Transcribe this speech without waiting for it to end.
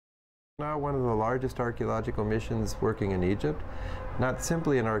Now one of the largest archaeological missions working in Egypt, not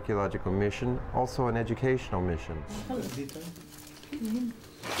simply an archaeological mission, also an educational mission.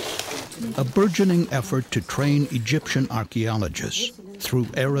 A burgeoning effort to train Egyptian archaeologists through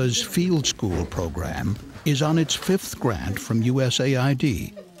AERA's Field School program is on its 5th grant from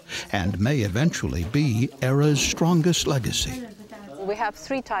USAID and may eventually be AERA's strongest legacy. We have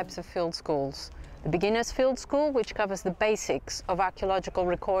 3 types of field schools. The beginner's field school, which covers the basics of archaeological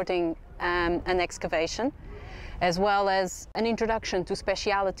recording and excavation, as well as an introduction to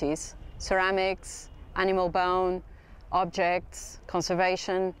specialities, ceramics, animal bone, objects,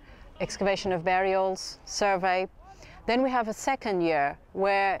 conservation, excavation of burials, survey. Then we have a second year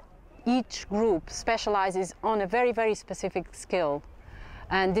where each group specializes on a very, very specific skill.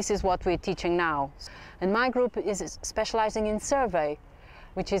 And this is what we're teaching now. And my group is specializing in survey,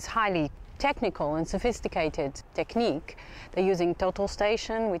 which is highly technical and sophisticated technique. They're using total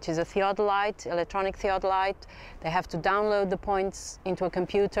station, which is a theodolite, electronic theodolite. They have to download the points into a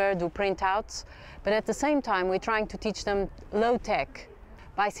computer, do printouts. But at the same time, we're trying to teach them low tech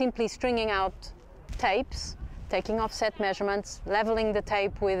by simply stringing out tapes, taking offset measurements, leveling the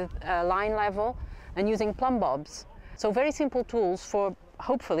tape with line level, and using plumb bobs. So very simple tools for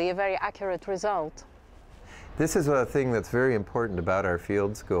hopefully a very accurate result. This is a thing that's very important about our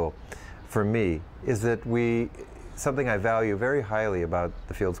field school for me, is that something I value very highly about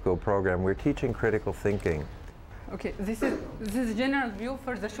the field school program, we're teaching critical thinking. Okay, this is general view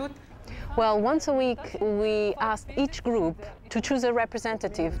for the shoot. Well, once a week we ask each group to choose a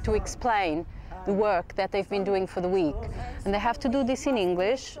representative to explain the work that they've been doing for the week. And they have to do this in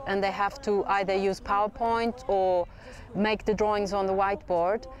English, and they have to either use PowerPoint or make the drawings on the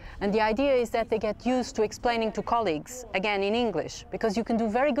whiteboard. And the idea is that they get used to explaining to colleagues, again in English, because you can do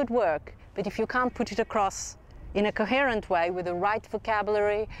very good work, but if you can't put it across in a coherent way with the right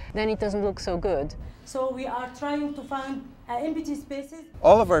vocabulary, then it doesn't look so good. So we are trying to find empty spaces.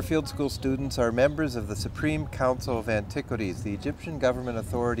 All of our field school students are members of the Supreme Council of Antiquities, the Egyptian government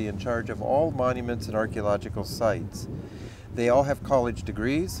authority in charge of all monuments and archaeological sites. They all have college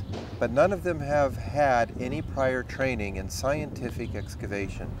degrees, but none of them have had any prior training in scientific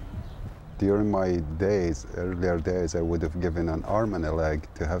excavation. During my earlier days, I would have given an arm and a leg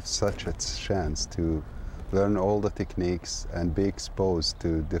to have such a chance to learn all the techniques and be exposed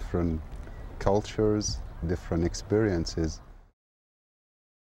to different cultures, different experiences.